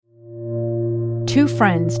Two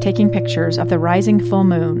friends taking pictures of the rising full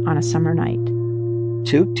moon on a summer night.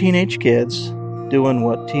 Two teenage kids doing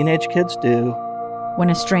what teenage kids do. When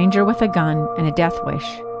a stranger with a gun and a death wish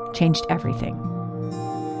changed everything.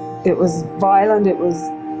 It was violent, it was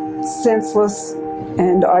senseless,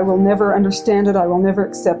 and I will never understand it, I will never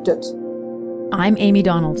accept it. I'm Amy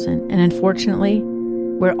Donaldson, and unfortunately,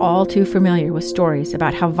 we're all too familiar with stories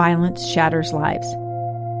about how violence shatters lives.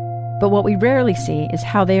 But what we rarely see is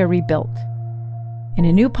how they are rebuilt. In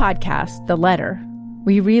a new podcast, The Letter,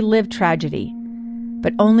 we relive tragedy,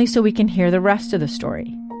 but only so we can hear the rest of the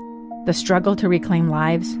story. The struggle to reclaim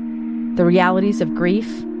lives, the realities of grief,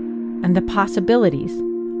 and the possibilities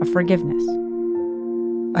of forgiveness.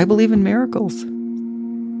 I believe in miracles.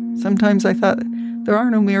 Sometimes I thought, there are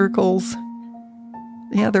no miracles.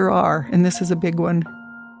 Yeah, there are, and this is a big one.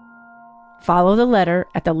 Follow The Letter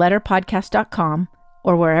at theletterpodcast.com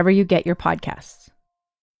or wherever you get your podcasts.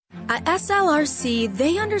 At SLRC,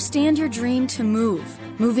 they understand your dream to move.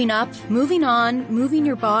 Moving up, moving on, moving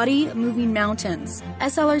your body, moving mountains.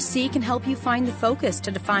 SLRC can help you find the focus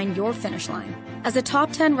to define your finish line. As a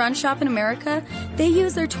top 10 run shop in America, they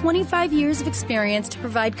use their 25 years of experience to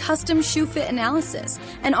provide custom shoe fit analysis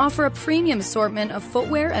and offer a premium assortment of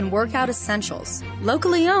footwear and workout essentials.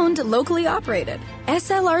 Locally owned, locally operated.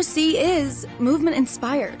 SLRC is movement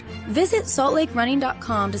inspired. Visit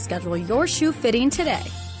saltlakerunning.com to schedule your shoe fitting today.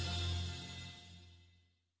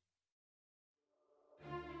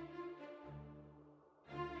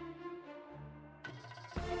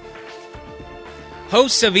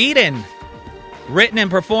 Hosts of Eden, written and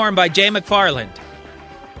performed by Jay McFarland.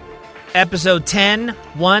 Episode 10,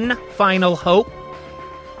 One Final Hope.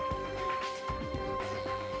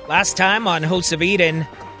 Last time on Hosts of Eden,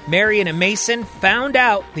 Marion and Mason found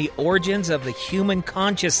out the origins of the human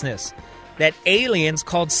consciousness, that aliens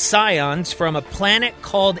called Scions from a planet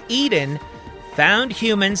called Eden found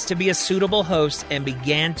humans to be a suitable host and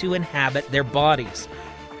began to inhabit their bodies,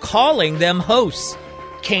 calling them hosts.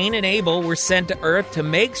 Cain and Abel were sent to Earth to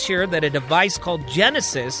make sure that a device called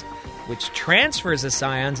Genesis, which transfers the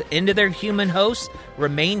Scions into their human hosts,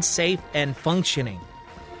 remained safe and functioning.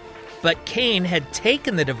 But Cain had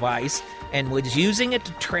taken the device and was using it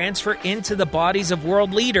to transfer into the bodies of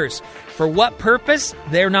world leaders. For what purpose?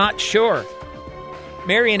 They're not sure.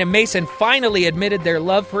 Marion and Mason finally admitted their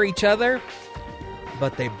love for each other,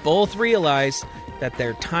 but they both realized that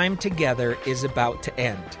their time together is about to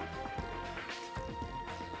end.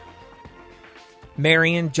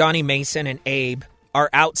 Marion, Johnny Mason, and Abe are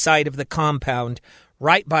outside of the compound,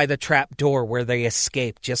 right by the trap door where they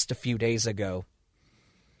escaped just a few days ago.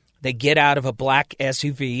 They get out of a black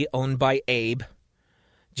SUV owned by Abe.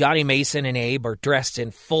 Johnny Mason and Abe are dressed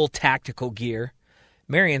in full tactical gear.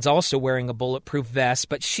 Marion's also wearing a bulletproof vest,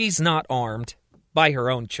 but she's not armed, by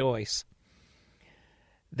her own choice.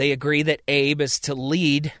 They agree that Abe is to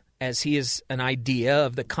lead, as he has an idea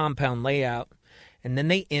of the compound layout, and then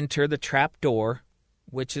they enter the trap door,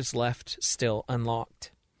 which is left still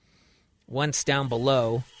unlocked. Once down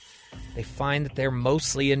below, they find that they're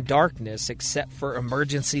mostly in darkness except for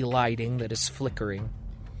emergency lighting that is flickering.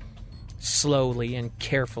 Slowly and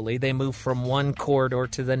carefully, they move from one corridor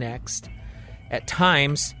to the next. At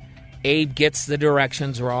times, Abe gets the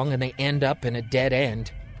directions wrong and they end up in a dead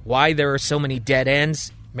end. Why there are so many dead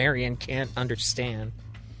ends, Marion can't understand.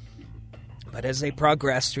 But as they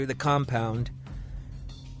progress through the compound,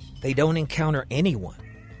 they don't encounter anyone.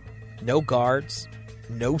 No guards,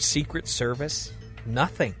 no Secret Service,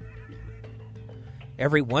 nothing.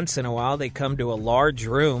 Every once in a while they come to a large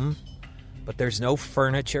room, but there's no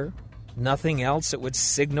furniture, nothing else that would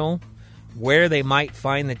signal where they might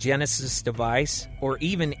find the Genesis device, or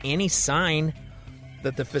even any sign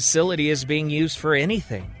that the facility is being used for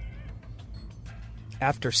anything.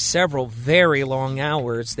 After several very long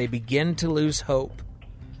hours, they begin to lose hope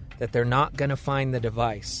that they're not going to find the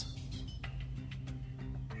device.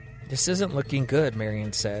 This isn't looking good,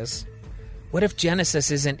 Marion says. What if Genesis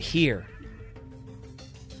isn't here?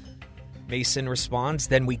 Mason responds,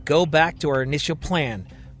 then we go back to our initial plan.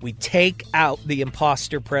 We take out the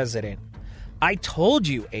imposter president. I told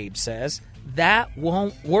you, Abe says, that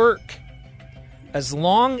won't work. As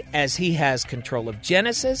long as he has control of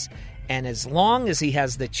Genesis, and as long as he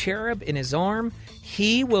has the cherub in his arm,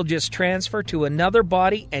 he will just transfer to another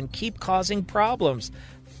body and keep causing problems.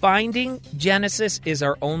 Finding Genesis is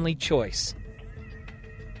our only choice.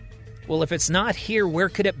 Well, if it's not here, where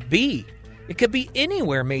could it be? It could be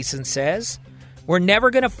anywhere, Mason says. We're never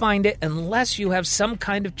going to find it unless you have some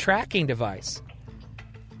kind of tracking device.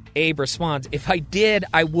 Abe responds, if I did,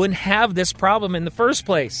 I wouldn't have this problem in the first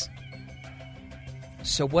place.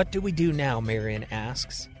 So what do we do now, Marion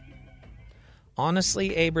asks.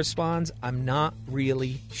 Honestly, Abe responds, I'm not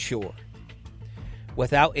really sure.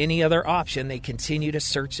 Without any other option, they continue to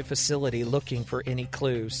search the facility looking for any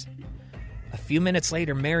clues. A few minutes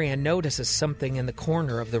later, Marianne notices something in the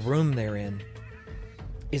corner of the room they're in.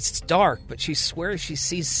 It's dark, but she swears she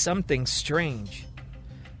sees something strange.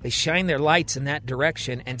 They shine their lights in that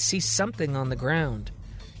direction and see something on the ground.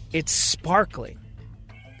 It's sparkling.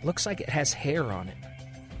 Looks like it has hair on it.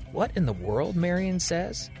 What in the world, Marianne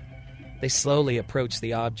says? They slowly approach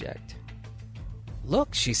the object.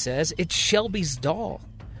 Look, she says, it's Shelby's doll.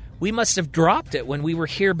 We must have dropped it when we were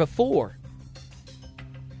here before.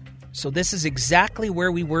 So this is exactly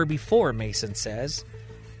where we were before, Mason says.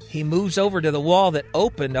 He moves over to the wall that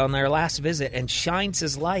opened on their last visit and shines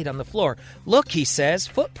his light on the floor. Look, he says,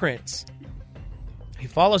 footprints. He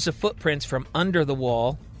follows the footprints from under the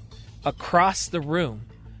wall across the room.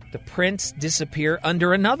 The prints disappear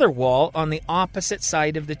under another wall on the opposite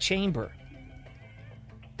side of the chamber.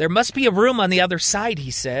 There must be a room on the other side,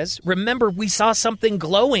 he says. Remember, we saw something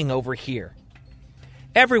glowing over here.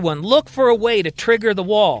 Everyone, look for a way to trigger the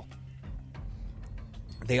wall.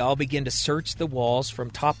 They all begin to search the walls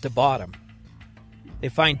from top to bottom. They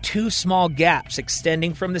find two small gaps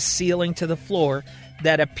extending from the ceiling to the floor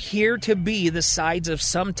that appear to be the sides of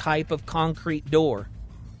some type of concrete door.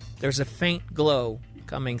 There's a faint glow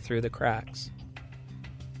coming through the cracks.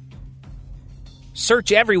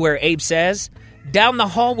 Search everywhere, Abe says. Down the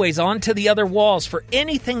hallways onto the other walls for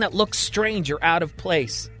anything that looks strange or out of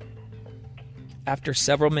place. After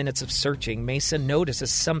several minutes of searching, Mason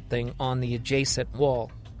notices something on the adjacent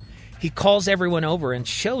wall. He calls everyone over and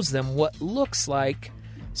shows them what looks like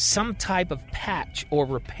some type of patch or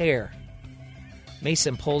repair.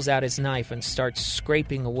 Mason pulls out his knife and starts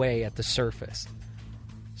scraping away at the surface.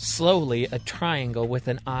 Slowly, a triangle with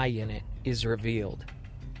an eye in it is revealed.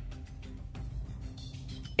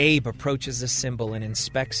 Abe approaches the symbol and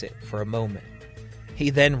inspects it for a moment. He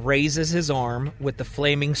then raises his arm with the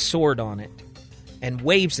flaming sword on it and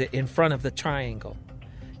waves it in front of the triangle.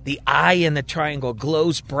 The eye in the triangle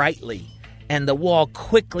glows brightly, and the wall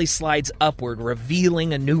quickly slides upward,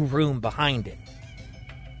 revealing a new room behind it.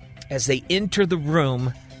 As they enter the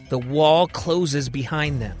room, the wall closes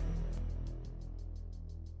behind them.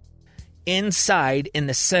 Inside, in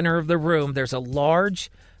the center of the room, there's a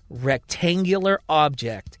large, rectangular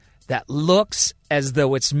object that looks as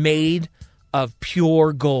though it's made of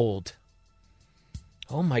pure gold.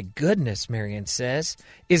 Oh my goodness, Marianne says.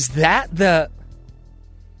 Is that the...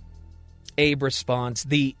 Abe responds,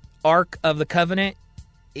 the Ark of the Covenant?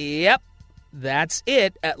 Yep, that's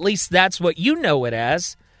it. At least that's what you know it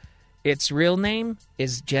as. Its real name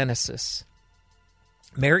is Genesis.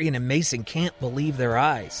 Marianne and Mason can't believe their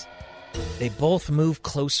eyes. They both move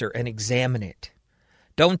closer and examine it.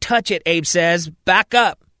 Don't touch it, Abe says. Back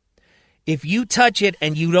up. If you touch it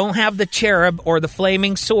and you don't have the cherub or the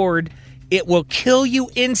flaming sword, it will kill you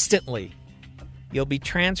instantly. You'll be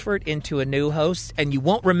transferred into a new host, and you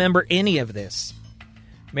won't remember any of this.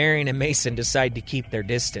 Marianne and Mason decide to keep their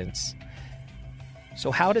distance.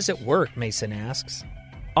 So how does it work, Mason asks.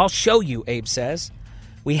 I'll show you, Abe says.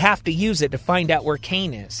 We have to use it to find out where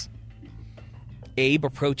Cain is. Abe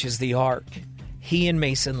approaches the Ark. He and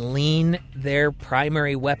Mason lean their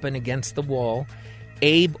primary weapon against the wall.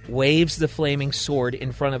 Abe waves the flaming sword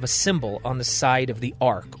in front of a symbol on the side of the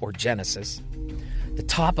Ark, or Genesis. The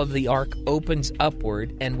top of the Ark opens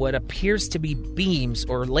upward, and what appears to be beams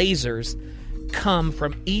or lasers come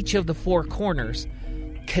from each of the four corners,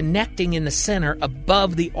 connecting in the center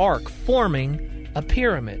above the Ark, forming a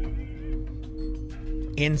pyramid.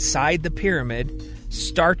 Inside the pyramid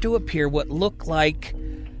start to appear what look like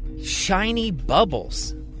shiny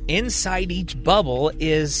bubbles. Inside each bubble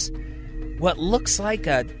is what looks like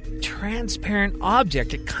a transparent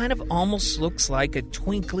object. It kind of almost looks like a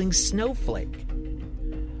twinkling snowflake.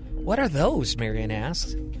 What are those? Marianne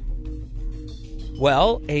asked.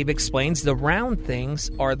 Well, Abe explains, the round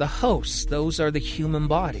things are the hosts. Those are the human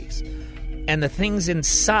bodies. And the things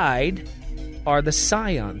inside are the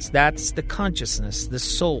scions. That's the consciousness, the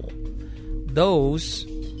soul. Those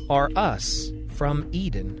are us from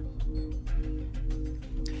Eden.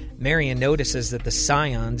 Marianne notices that the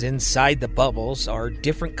scions inside the bubbles are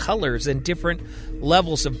different colors and different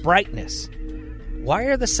levels of brightness. Why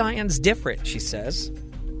are the scions different, she says.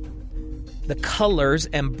 The colors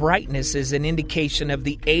and brightness is an indication of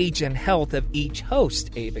the age and health of each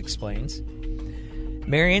host, Abe explains.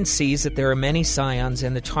 Marianne sees that there are many scions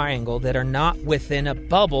in the triangle that are not within a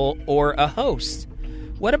bubble or a host.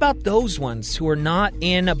 What about those ones who are not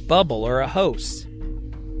in a bubble or a host?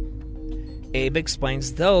 Abe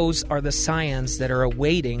explains those are the scions that are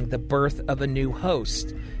awaiting the birth of a new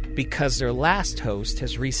host. because their last host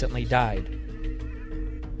has recently died.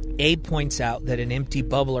 Abe points out that an empty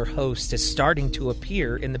bubble or host is starting to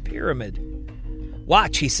appear in the pyramid.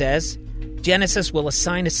 Watch, he says. Genesis will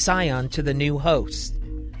assign a scion to the new host.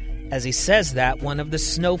 As he says that, one of the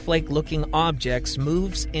snowflake-looking objects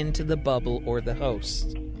moves into the bubble or the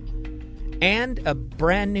host. And a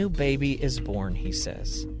brand new baby is born, he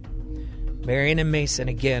says. Marion and Mason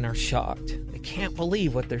again are shocked. They can't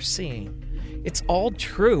believe what they're seeing. It's all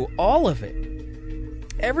true, all of it.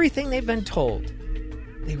 Everything they've been told.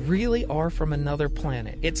 They really are from another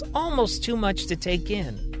planet. It's almost too much to take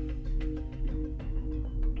in.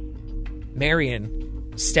 Marion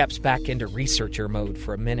steps back into researcher mode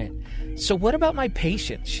for a minute. So what about my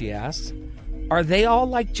patients, she asks. Are they all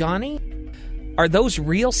like Johnny? Are those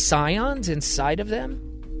real scions inside of them?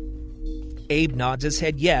 Abe nods his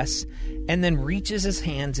head yes, and then reaches his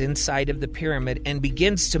hands inside of the pyramid and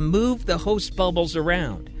begins to move the host bubbles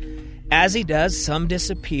around. As he does, some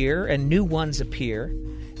disappear and new ones appear.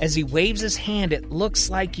 As he waves his hand, it looks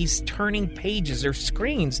like he's turning pages or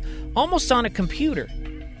screens, almost on a computer.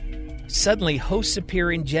 Suddenly, hosts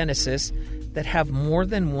appear in Genesis that have more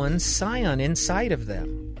than one scion inside of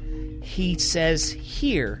them. He says,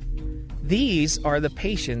 here, these are the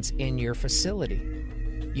patients in your facility.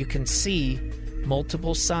 You can see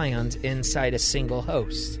multiple scions inside a single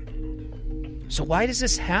host. So why does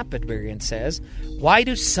this happen, Marion says? Why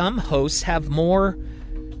do some hosts have more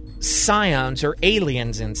scions or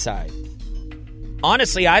aliens inside?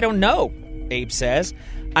 Honestly, I don't know, Abe says.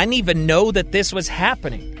 I didn't even know that this was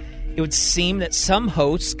happening. It would seem that some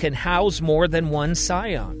hosts can house more than one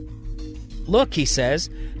scion. Look, he says,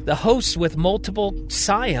 the hosts with multiple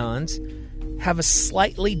scions have a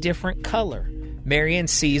slightly different color. Marion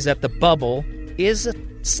sees that the bubble is a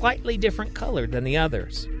slightly different color than the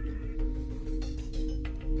others.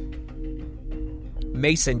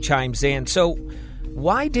 Mason chimes in. So,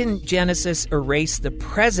 why didn't Genesis erase the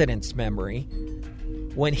president's memory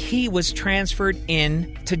when he was transferred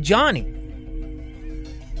in to Johnny?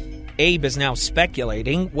 Abe is now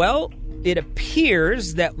speculating. Well, it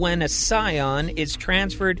appears that when a scion is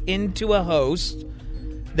transferred into a host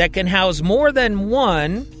that can house more than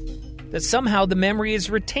one, that somehow the memory is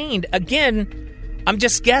retained. Again, I'm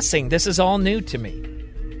just guessing. This is all new to me.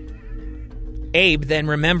 Abe then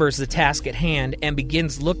remembers the task at hand and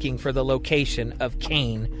begins looking for the location of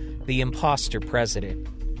Kane, the imposter president.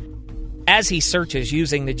 As he searches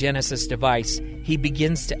using the Genesis device, he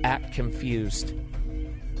begins to act confused.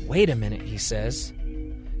 Wait a minute, he says.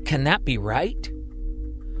 Can that be right?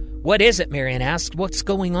 What is it, Marion asks. What's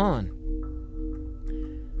going on?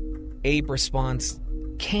 Abe responds,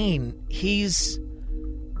 Kane, this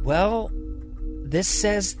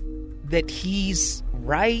says that he's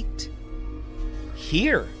right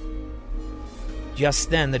here. Just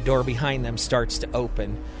then, the door behind them starts to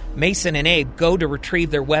open. Mason and Abe go to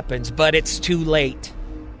retrieve their weapons, but it's too late.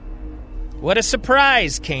 What a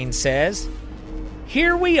surprise, Kane says.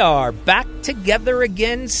 Here we are, back together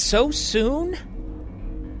again so soon?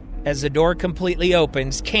 As the door completely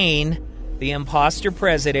opens, Kane, the imposter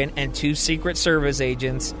president, and two Secret Service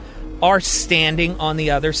agents are standing on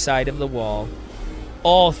the other side of the wall.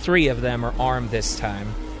 All three of them are armed this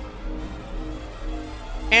time.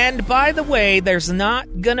 And by the way, there's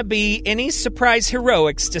not going to be any surprise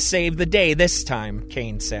heroics to save the day this time,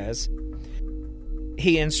 Kane says.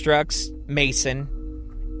 He instructs Mason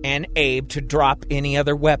and Abe to drop any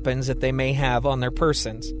other weapons that they may have on their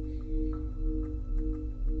persons.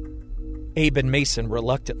 Abe and Mason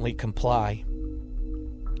reluctantly comply.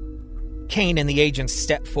 Kane and the agents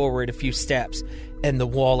step forward a few steps, and the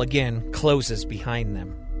wall again closes behind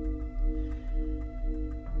them.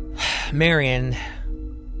 Marion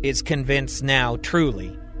is convinced now,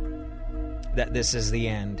 truly, that this is the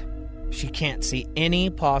end. She can't see any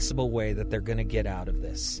possible way that they're going to get out of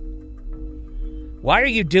this. Why are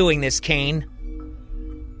you doing this, Kane?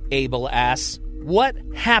 Abel asks. What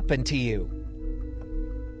happened to you?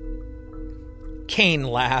 Kane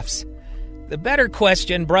laughs. The better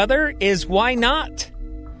question, brother, is why not?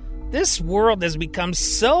 This world has become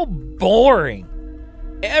so boring.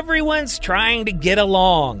 Everyone's trying to get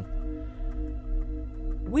along.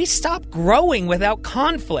 We stop growing without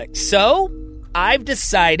conflict, so I've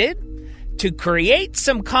decided to create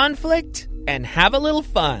some conflict and have a little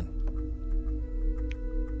fun.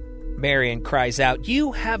 Marion cries out,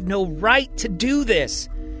 You have no right to do this.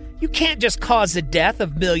 You can't just cause the death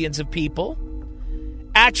of millions of people.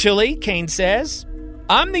 Actually, Kane says,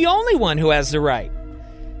 I'm the only one who has the right.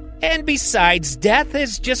 And besides, death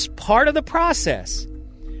is just part of the process.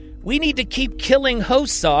 We need to keep killing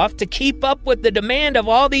hosts off to keep up with the demand of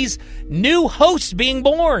all these new hosts being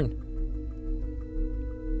born.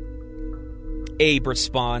 Abe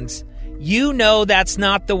responds, "You know that's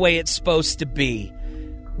not the way it's supposed to be.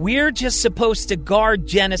 We're just supposed to guard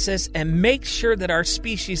Genesis and make sure that our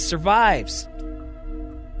species survives."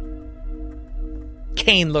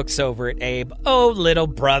 Cain looks over at Abe. "Oh, little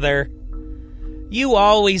brother, you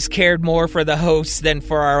always cared more for the hosts than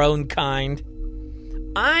for our own kind.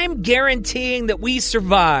 I'm guaranteeing that we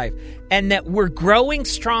survive and that we're growing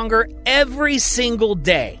stronger every single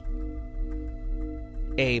day."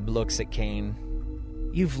 Abe looks at Cain.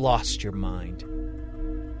 "You've lost your mind."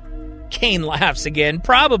 Cain laughs again.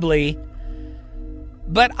 "Probably.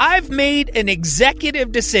 But I've made an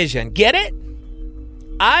executive decision. Get it?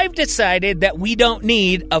 I've decided that we don't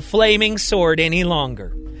need a flaming sword any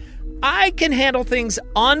longer. I can handle things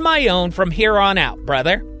on my own from here on out,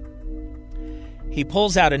 brother." He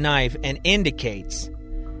pulls out a knife and indicates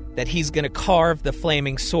that he's going to carve the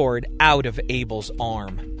flaming sword out of Abel's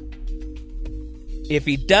arm. If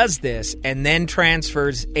he does this and then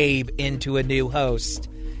transfers Abe into a new host,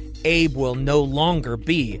 Abe will no longer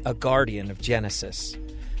be a guardian of Genesis.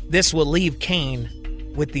 This will leave Cain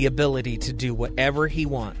with the ability to do whatever he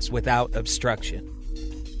wants without obstruction.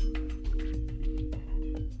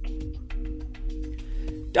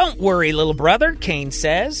 "Don't worry, little brother," Cain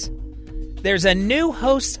says. "There's a new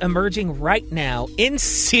host emerging right now in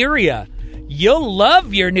Syria. You'll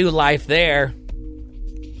love your new life there."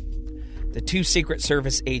 The two Secret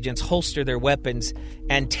Service agents holster their weapons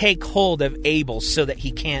and take hold of Abel so that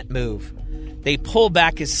he can't move. They pull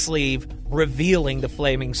back his sleeve, revealing the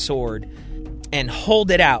flaming sword, and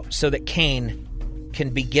hold it out so that Cain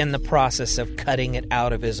can begin the process of cutting it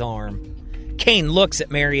out of his arm. Cain looks at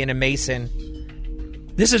Marion and Mason.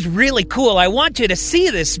 "This is really cool. I want you to see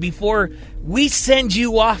this before we send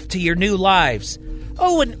you off to your new lives.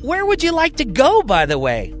 Oh, and where would you like to go, by the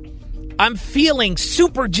way? I'm feeling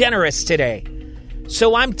super generous today,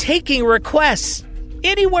 so I'm taking requests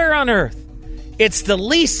anywhere on Earth. It's the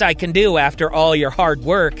least I can do after all your hard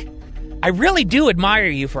work. I really do admire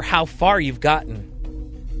you for how far you've gotten."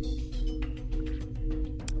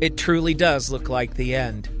 It truly does look like the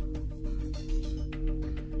end.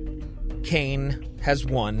 Cain has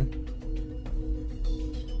won,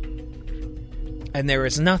 and there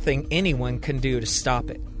is nothing anyone can do to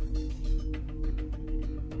stop it.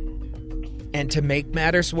 And to make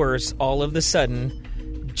matters worse, all of a sudden,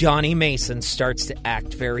 Johnny Mason starts to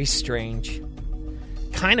act very strange.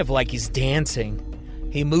 Kind of like he's dancing.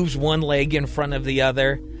 He moves one leg in front of the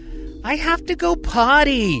other. "I have to go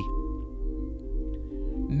potty."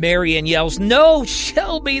 Marion yells, "No,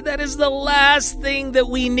 Shelby, that is the last thing that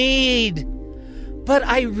we need. But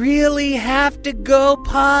I really have to go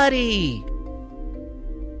potty."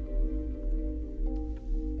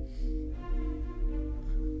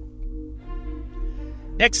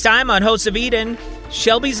 Next time on Hosts of Eden,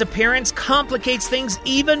 Shelby's appearance complicates things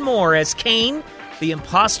even more as Cain, the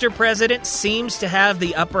imposter president, seems to have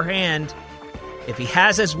the upper hand. If he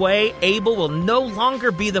has his way, Abel will no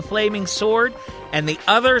longer be the flaming sword, and the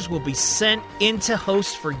others will be sent into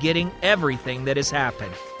hosts forgetting everything that has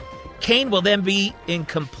happened. Cain will then be in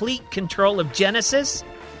complete control of Genesis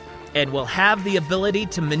and will have the ability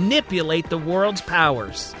to manipulate the world's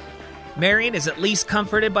powers. Marion is at least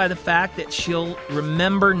comforted by the fact that she'll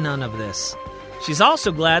remember none of this. She's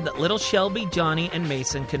also glad that little Shelby, Johnny, and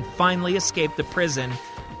Mason can finally escape the prison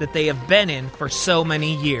that they have been in for so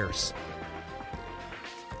many years.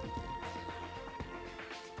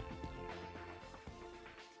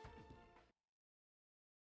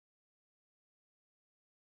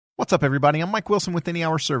 What's up, everybody? I'm Mike Wilson with Any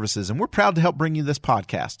Hour Services, and we're proud to help bring you this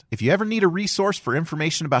podcast. If you ever need a resource for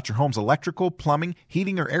information about your home's electrical, plumbing,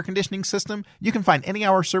 heating, or air conditioning system, you can find Any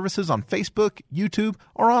Hour Services on Facebook, YouTube,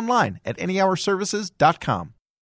 or online at anyhourservices.com.